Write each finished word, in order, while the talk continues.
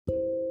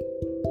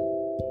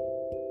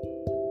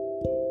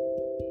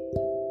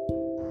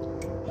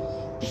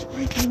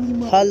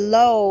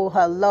Hello,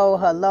 hello,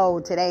 hello.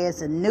 Today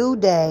is a new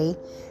day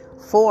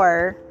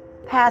for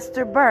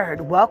Pastor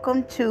Bird.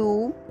 Welcome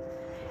to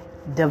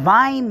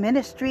Divine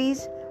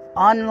Ministries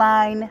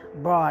online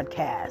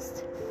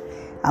broadcast.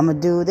 I'm going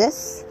to do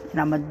this,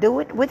 and I'm going to do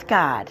it with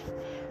God.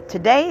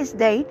 Today's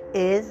date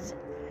is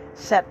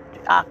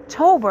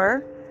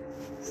October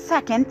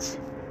 2nd,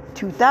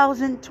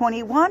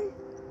 2021.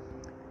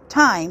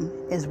 Time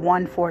is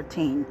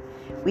 1:14.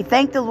 We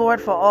thank the Lord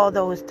for all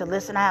those to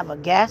listen. I have a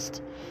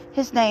guest.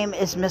 His name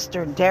is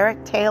Mr.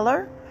 Derek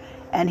Taylor,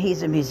 and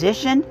he's a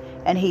musician,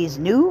 and he's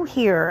new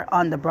here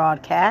on the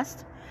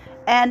broadcast.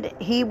 And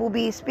he will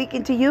be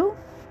speaking to you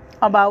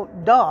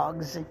about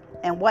dogs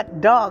and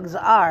what dogs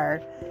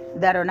are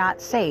that are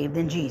not saved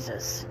in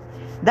Jesus.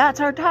 That's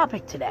our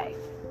topic today.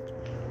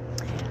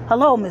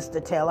 Hello,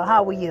 Mr. Taylor.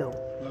 How are you?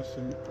 Blessed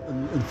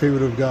and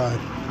favored of God.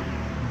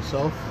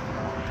 Yourself?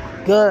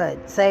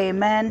 Good. Say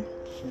amen.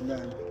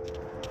 Amen.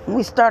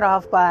 We start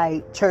off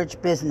by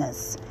church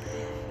business.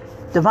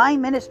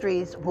 Divine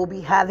Ministries will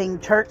be having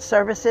church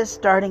services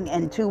starting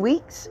in 2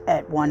 weeks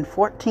at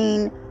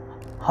 114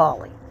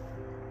 Hawley.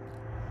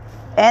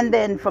 And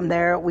then from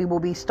there, we will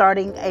be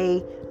starting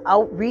a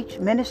outreach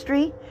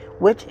ministry,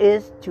 which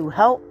is to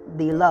help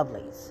the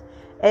lovelies.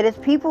 It is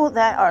people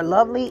that are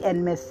lovely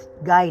and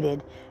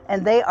misguided,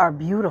 and they are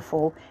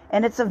beautiful,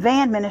 and it's a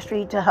van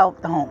ministry to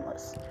help the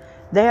homeless.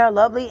 They are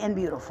lovely and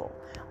beautiful.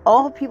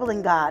 All people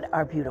in God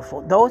are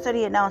beautiful. Those are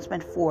the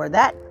announcements for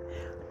that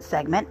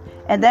segment.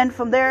 And then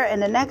from there, in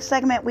the next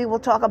segment, we will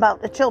talk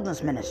about the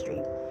children's ministry.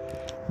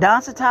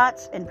 Dancer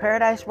Tots in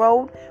Paradise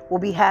Road will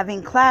be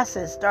having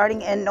classes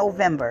starting in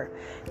November.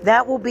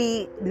 That will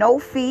be no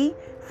fee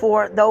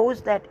for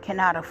those that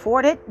cannot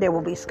afford it. There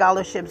will be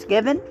scholarships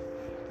given.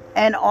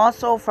 And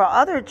also for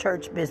other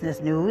church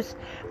business news,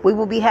 we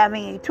will be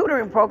having a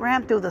tutoring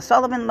program through the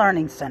Sullivan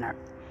Learning Center.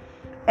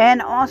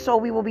 And also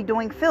we will be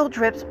doing field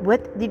trips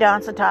with the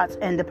Dancer Tots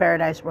in the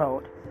Paradise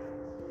Road.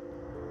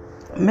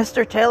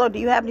 Mr. Taylor, do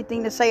you have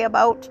anything to say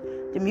about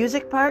the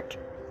music part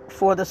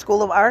for the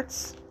School of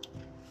Arts?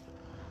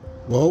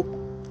 Well,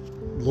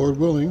 Lord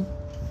willing,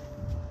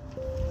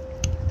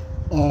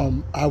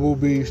 I will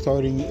be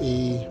starting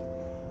a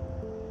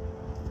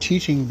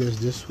teaching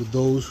business with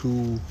those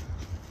who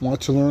want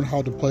to learn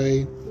how to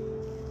play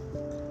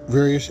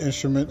various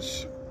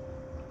instruments,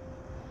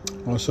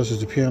 such as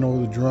the piano,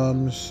 the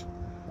drums,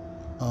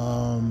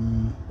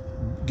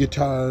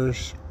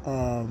 guitars,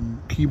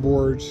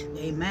 keyboards.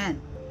 Amen.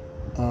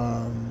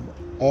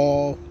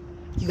 All.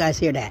 You guys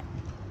hear that?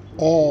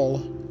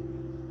 All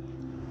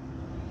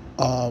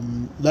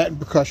Latin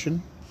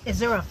percussion. Is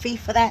there a fee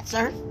for that,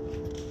 sir?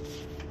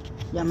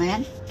 Young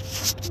man?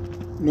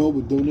 No,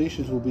 but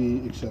donations will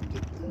be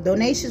accepted.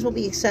 Donations will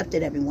be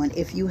accepted, everyone,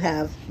 if you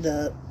have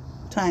the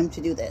time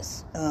to do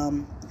this.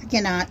 If you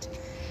cannot,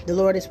 the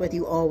Lord is with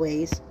you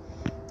always.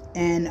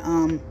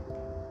 And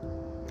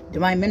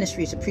Divine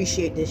Ministries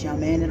appreciate this, young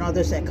man, and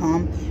others that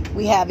come.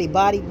 We have a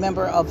body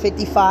member of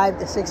 55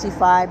 to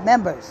 65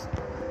 members.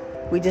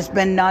 We just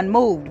been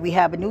unmoved. We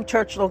have a new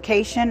church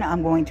location.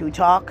 I'm going to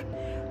talk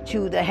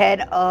to the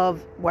head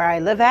of where I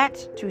live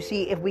at to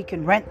see if we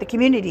can rent the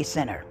community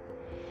center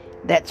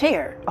that's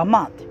here a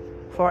month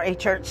for a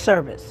church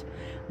service.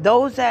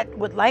 Those that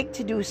would like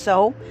to do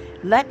so,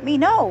 let me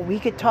know. We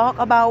could talk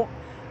about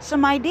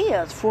some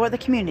ideas for the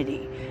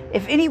community.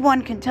 If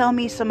anyone can tell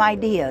me some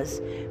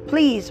ideas,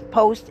 please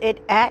post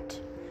it at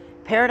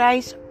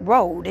Paradise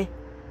Road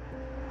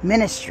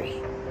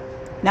Ministry.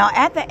 Now,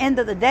 at the end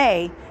of the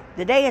day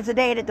is the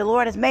day that the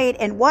Lord has made.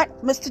 And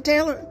what, Mr.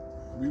 Taylor?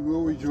 We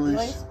will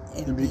rejoice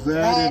and be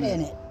glad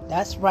in it.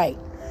 That's right.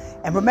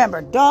 And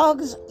remember,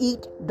 dogs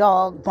eat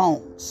dog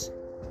bones.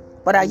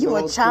 But are you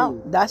a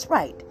child? Food. That's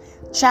right.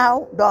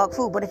 Child, dog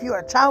food. But if you're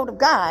a child of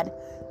God,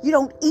 you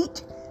don't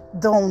eat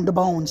the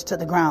bones to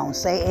the ground.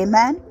 Say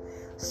amen.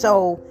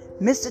 So,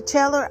 Mr.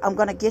 Taylor, I'm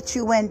going to get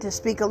you in to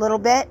speak a little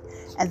bit,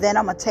 and then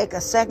I'm going to take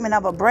a segment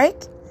of a break,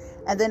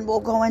 and then we'll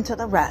go into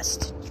the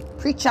rest.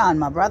 Preach on,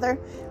 my brother.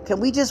 Can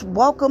we just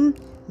welcome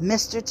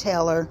Mr.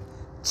 Taylor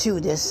to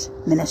this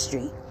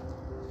ministry?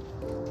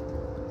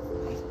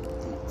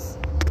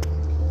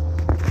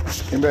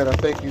 Amen. I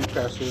thank you,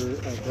 Pastor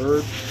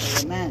Bird.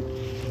 Amen.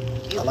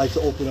 I'd like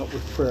to open up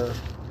with prayer.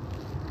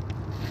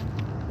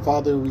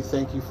 Father, we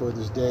thank you for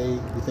this day.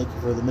 We thank you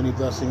for the many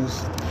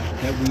blessings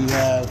that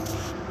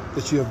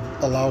you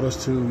have allowed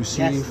us to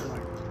receive.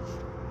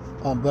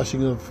 Yes,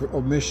 blessing of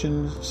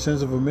omission,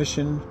 sins of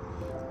omission,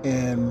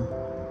 and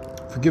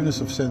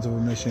forgiveness of sins of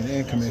omission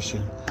and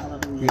commission.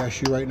 Hallelujah. We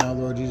ask you right now,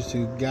 Lord Jesus,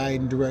 to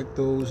guide and direct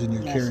those in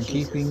your care and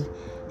keeping.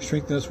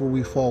 Strengthen us where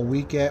we fall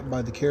weak at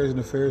by the cares and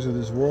affairs of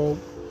this world.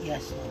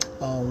 Yes,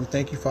 We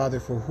thank you, Father,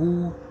 for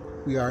who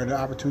we are and the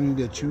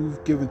opportunity that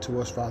you've given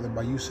to us, Father,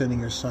 by you sending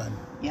your Son.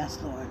 Yes,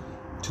 Lord.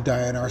 To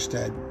die in our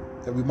stead,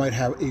 that we might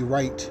have a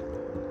right,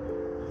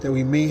 that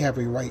we may have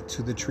a right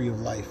to the tree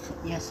of life.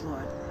 Yes,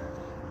 Lord.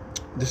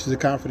 This is the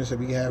confidence that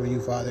we have in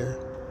you, Father.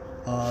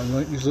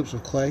 Anoint these lips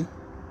of clay.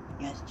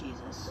 Yes,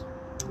 Jesus.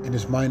 In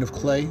this mind of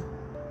clay.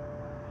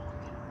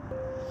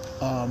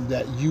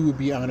 that you would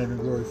be honored and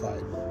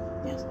glorified.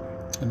 Yes,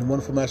 Lord. In the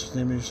wonderful master's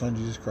name of your Son,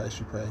 Jesus Christ,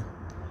 we pray.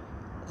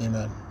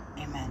 Amen.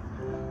 Amen.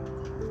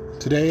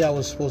 Today I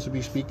was supposed to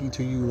be speaking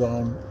to you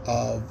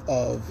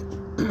of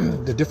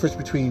the difference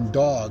between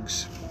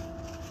dogs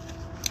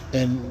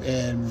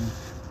and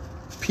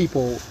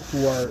people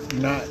who are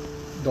not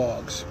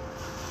dogs.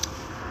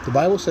 The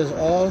Bible says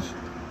all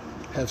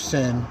have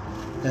sinned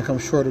and come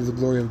short of the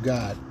glory of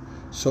God.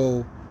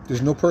 So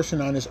there's no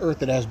person on this earth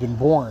that has been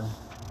born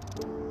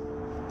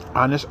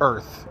on this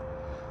earth,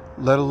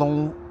 let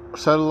alone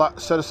set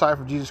aside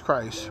for Jesus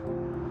Christ,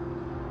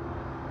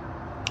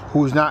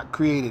 who is not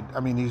created.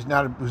 I mean, he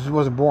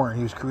wasn't born,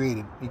 he was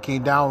created. He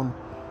came down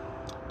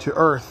to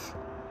earth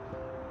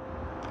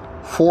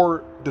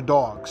for the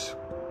dogs.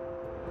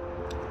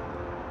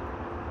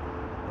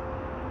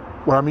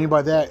 What I mean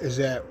by that is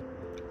that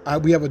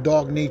we have a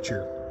dog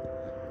nature.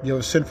 You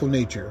have a sinful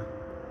nature.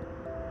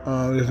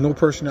 There's no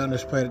person on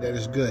this planet that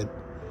is good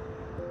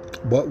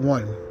but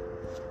one.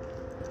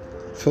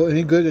 So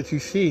any good that you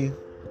see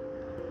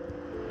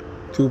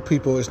through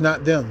people, it's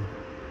not them.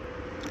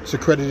 It's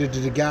accredited to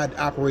the God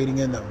operating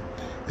in them.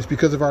 It's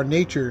because of our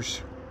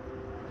natures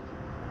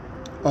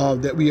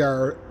that we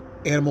are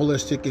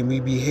animalistic and we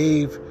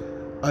behave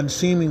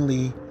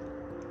unseemingly,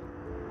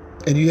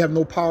 and you have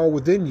no power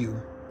within you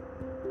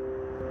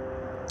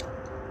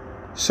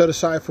set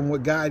aside from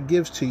what God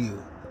gives to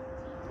you.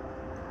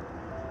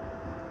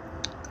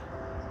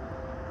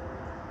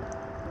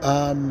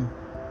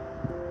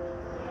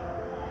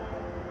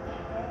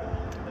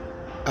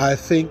 I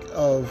think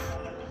of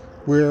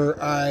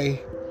where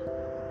I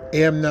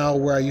am now,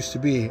 where I used to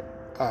be.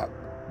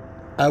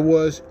 I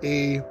was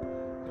a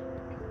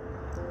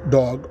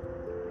dog,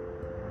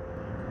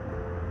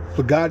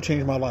 but God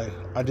changed my life.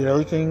 I did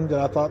everything that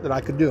I thought that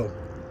I could do,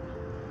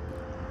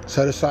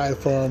 set aside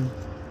from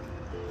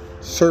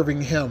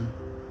serving Him,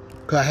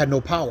 because I had no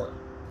power.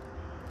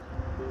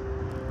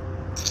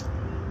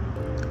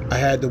 I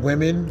had the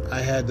women,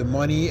 I had the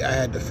money, I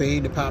had the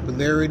fame, the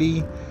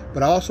popularity,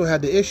 but I also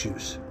had the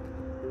issues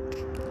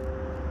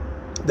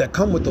that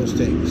come with those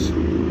things.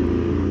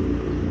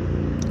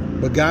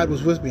 But God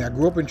was with me. I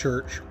grew up in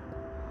church,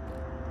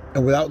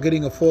 and without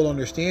getting a full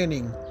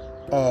understanding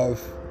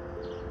of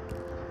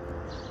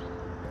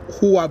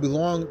who I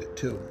belonged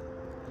to,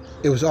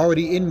 it was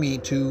already in me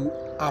to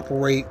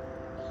operate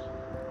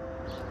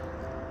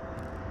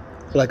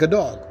like a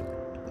dog.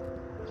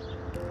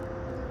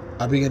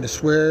 I began to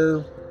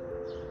swear,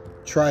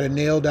 try to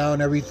nail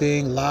down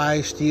everything, lie,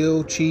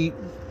 steal, cheat,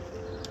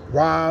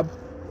 rob,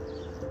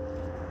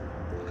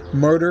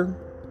 murder,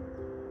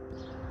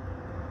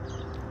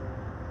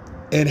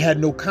 and had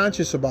no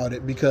conscience about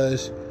it,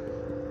 because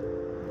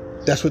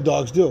that's what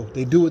dogs do.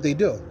 They do what they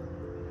do.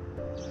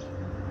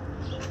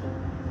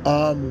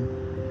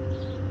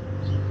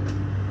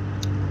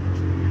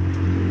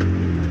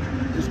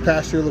 This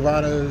Pastor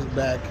Lavana is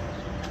back,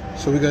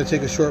 so we're going to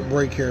take a short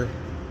break here.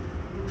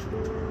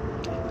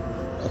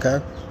 Okay?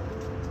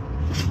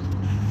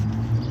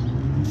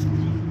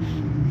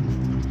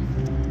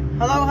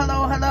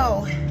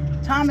 Hello.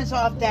 Time is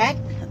off deck.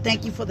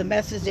 Thank you for the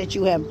message that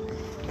you have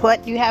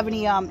put. Do you have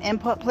any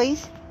input,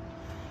 please?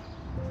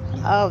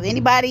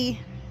 Anybody?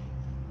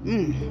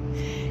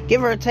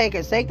 Give or take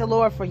or thank the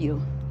Lord for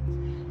you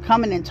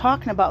coming and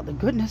talking about the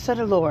goodness of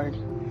the Lord.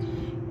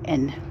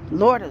 And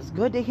Lord, it's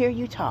good to hear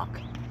you talk.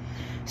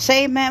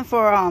 Say amen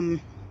for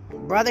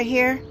brother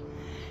here,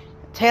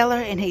 Taylor,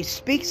 and he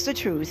speaks the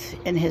truth,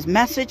 and his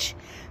message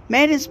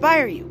may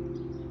inspire you.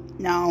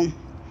 Now,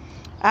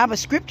 I have a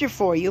scripture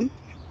for you,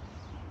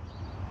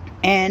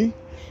 and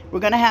we're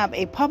going to have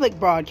a public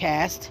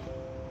broadcast,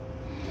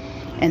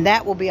 and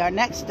that will be our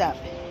next step.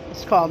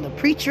 It's called the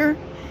Preacher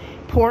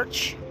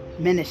Porch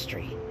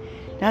Ministry.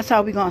 That's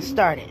how we're going to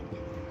start it.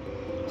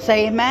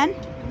 Say amen.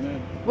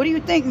 Amen. What do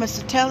you think,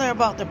 Mr. Taylor,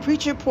 about the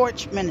Preacher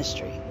Porch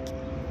Ministry?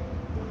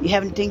 You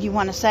have anything you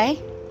want to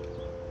say?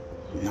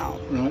 No.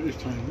 Not this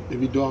time. It'd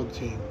be dog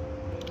team.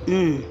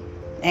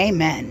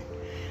 Amen.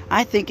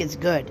 I think it's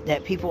good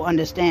that people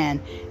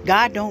understand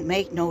God don't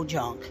make no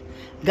junk.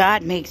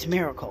 God makes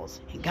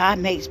miracles. And God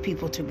makes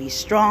people to be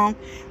strong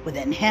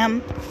within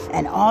Him,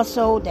 and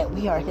also that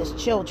we are His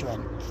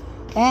children.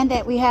 And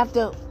that we have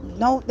to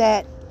note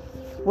that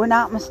we're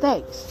not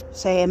mistakes.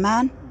 Say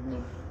amen.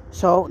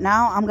 So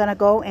now I'm going to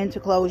go into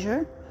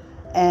closure,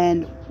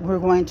 and we're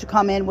going to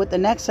come in with the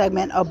next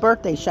segment of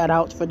birthday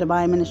shout-outs for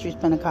Divine Ministries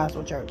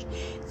Pentecostal Church.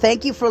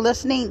 Thank you for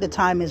listening. The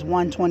time is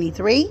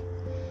 1:23.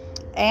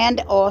 And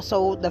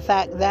also the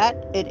fact that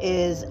it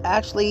is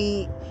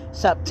actually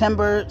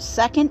September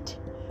 2nd,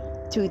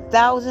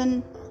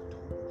 2000.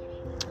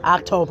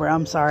 October,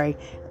 I'm sorry.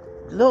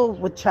 Little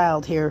with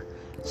child here.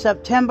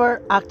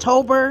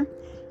 October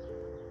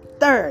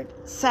 3rd,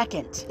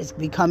 2nd. It's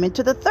becoming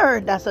to the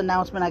 3rd. That's an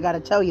announcement I got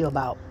to tell you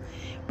about.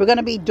 We're going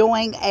to be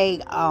doing a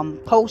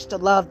post a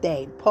love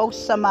day.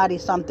 Post somebody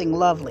something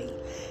lovely.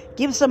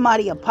 Give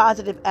somebody a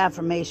positive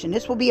affirmation.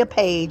 This will be a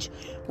page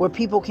where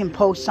people can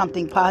post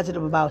something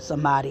positive about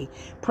somebody.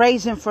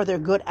 Praise them for their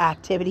good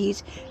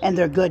activities and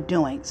their good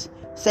doings.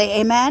 Say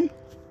amen.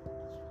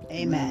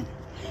 Amen.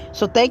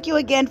 So thank you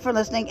again for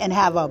listening and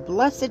have a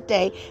blessed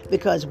day,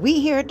 because we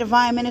here at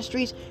Divine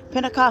Ministries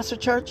Pentecostal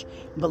Church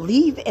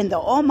believe in the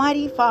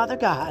Almighty Father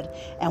God,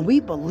 and we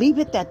believe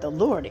it that the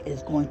Lord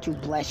is going to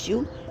bless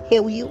you,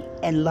 heal you,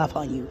 and love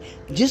on you,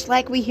 just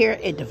like we here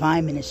at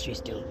Divine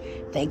Ministries do.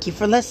 Thank you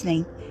for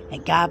listening,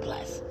 and God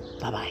bless.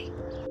 Bye-bye.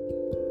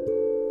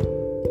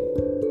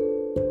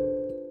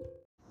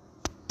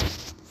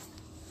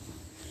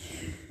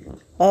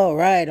 All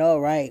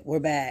right. We're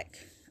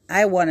back.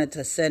 I wanted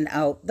to send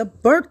out the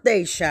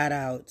birthday shout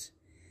outs.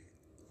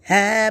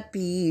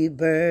 Happy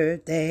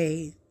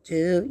birthday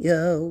to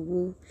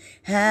you.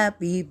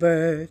 Happy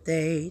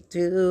birthday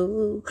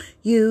to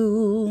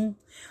you.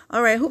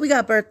 All right, who we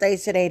got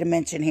birthdays today to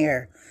mention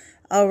here?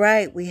 All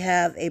right, we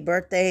have a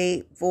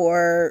birthday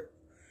for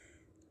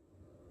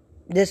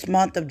this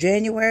month of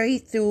January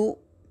through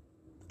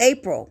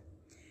April.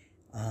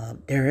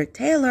 Derek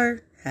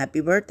Taylor,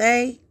 happy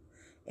birthday.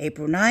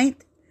 April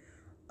 9th.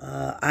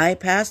 I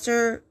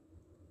Pastor,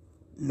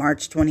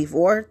 March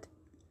 24th.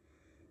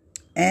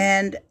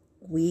 And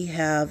we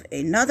have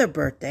another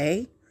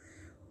birthday,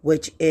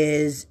 which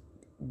is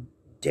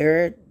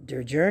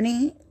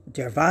Journey,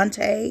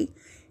 Dervante,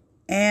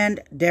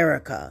 and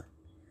Derica,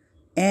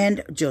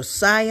 and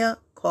Josiah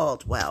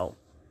Caldwell,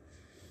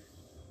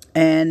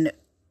 and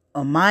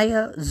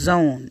Amaya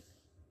Zone,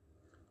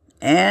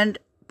 and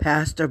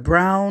Pastor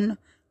Brown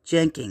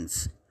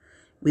Jenkins.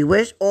 We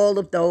wish all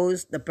of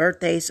those the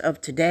birthdays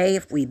of today.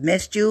 If we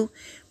missed you,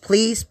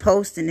 please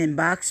post and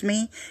inbox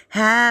me.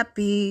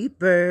 Happy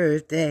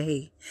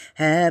birthday.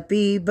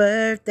 Happy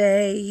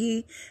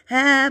birthday.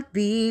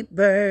 Happy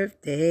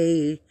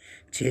birthday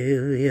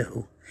to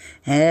you.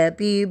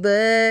 Happy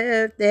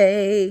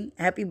birthday.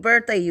 Happy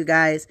birthday, you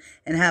guys.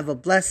 And have a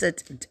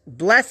blessed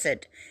birthday.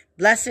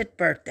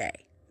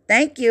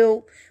 Thank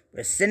you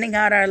for sending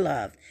out our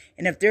love.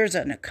 And if there's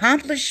an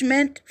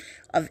accomplishment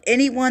of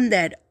anyone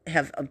that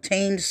have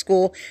obtained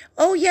school,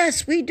 oh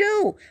yes, we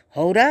do.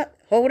 Hold up.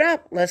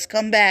 Let's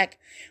come back.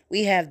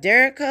 We have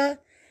Derica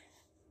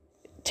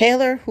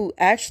Taylor, who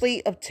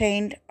actually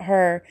obtained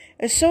her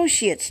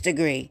associate's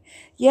degree.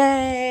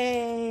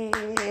 Yay!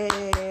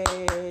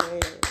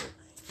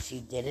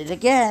 She did it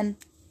again.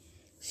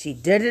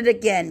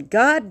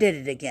 God did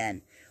it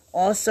again.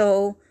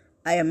 Also,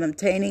 I am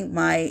obtaining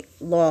my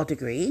law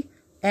degree,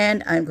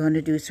 and I'm going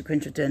to do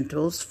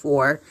superintendentals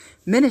for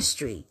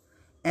ministry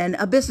and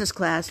a business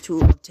class to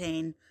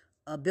obtain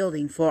a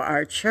building for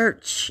our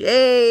church.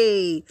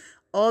 Yay!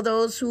 All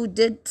those who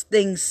did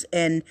things,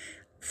 and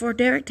for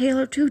Derek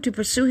Taylor too, to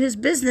pursue his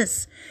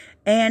business,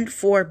 and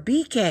for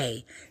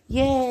BK.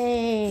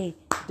 Yay!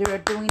 They're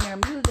doing their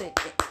music,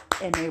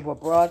 and they were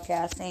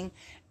broadcasting,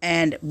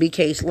 and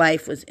BK's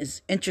life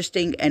is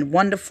interesting and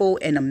wonderful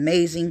and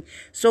amazing.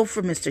 So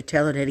for Mr.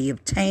 Taylor, that he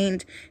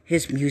obtained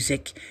his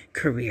music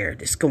career,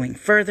 that's going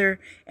further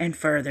and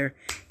further.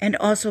 And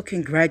also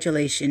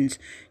congratulations,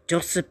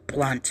 Joseph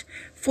Blunt,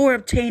 for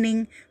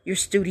obtaining your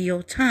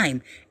studio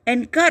time.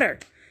 And Gutter,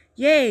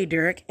 yay,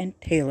 Derek and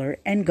Taylor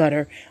and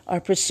Gutter are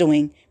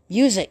pursuing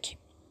music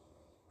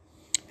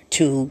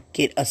to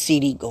get a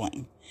CD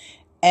going.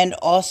 And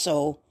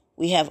also,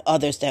 we have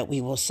others that we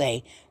will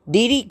say,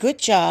 Dee Dee, good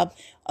job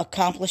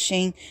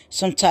accomplishing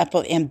some type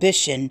of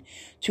ambition,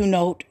 to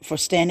note for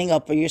standing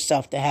up for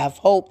yourself, to have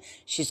hope.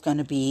 She's going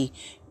to be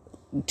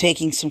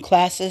taking some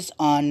classes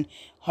on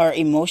her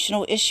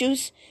emotional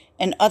issues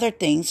and other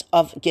things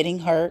of getting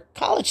her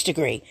college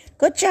degree.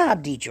 Good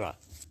job, Deidre.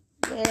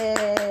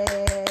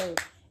 Yay.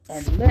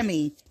 And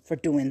Lemmy, for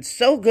doing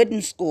so good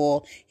in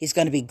school, he's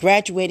going to be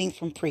graduating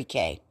from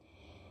pre-K.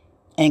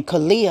 And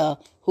Kalia,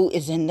 who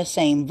is in the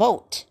same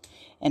boat.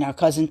 And our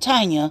cousin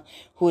Tanya,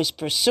 who is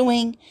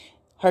pursuing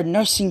her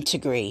nursing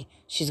degree.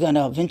 She's going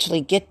to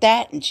eventually get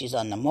that, and she's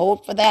on the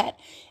mode for that.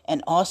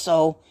 And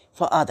also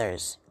for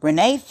others.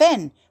 Renee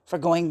Finn, for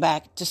going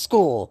back to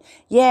school.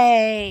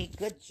 Yay!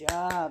 Good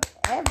job,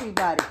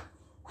 everybody.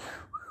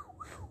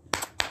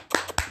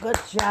 Good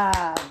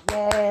job.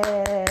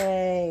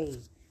 Yay!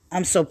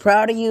 I'm so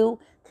proud of you.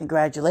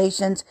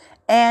 Congratulations.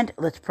 And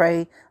let's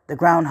pray the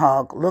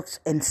groundhog looks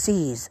and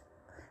sees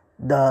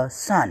the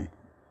sun,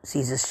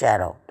 sees his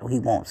shadow. He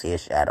won't see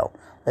his shadow.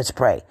 Let's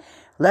pray.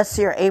 Let's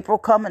hear April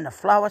come and the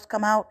flowers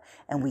come out,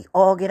 and we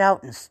all get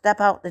out and step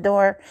out the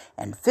door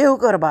and feel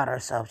good about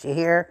ourselves. You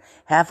hear?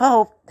 Have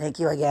hope. Thank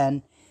you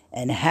again.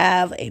 And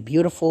have a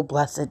beautiful,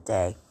 blessed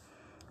day.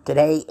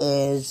 Today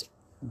is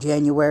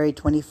January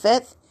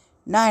 25th,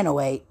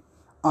 9:08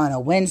 on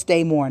a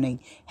Wednesday morning.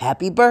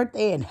 Happy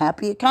birthday and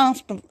happy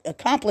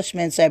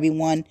accomplishments,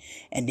 everyone,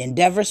 and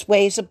endeavors,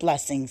 ways of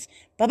blessings.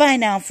 Bye-bye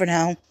now for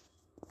now.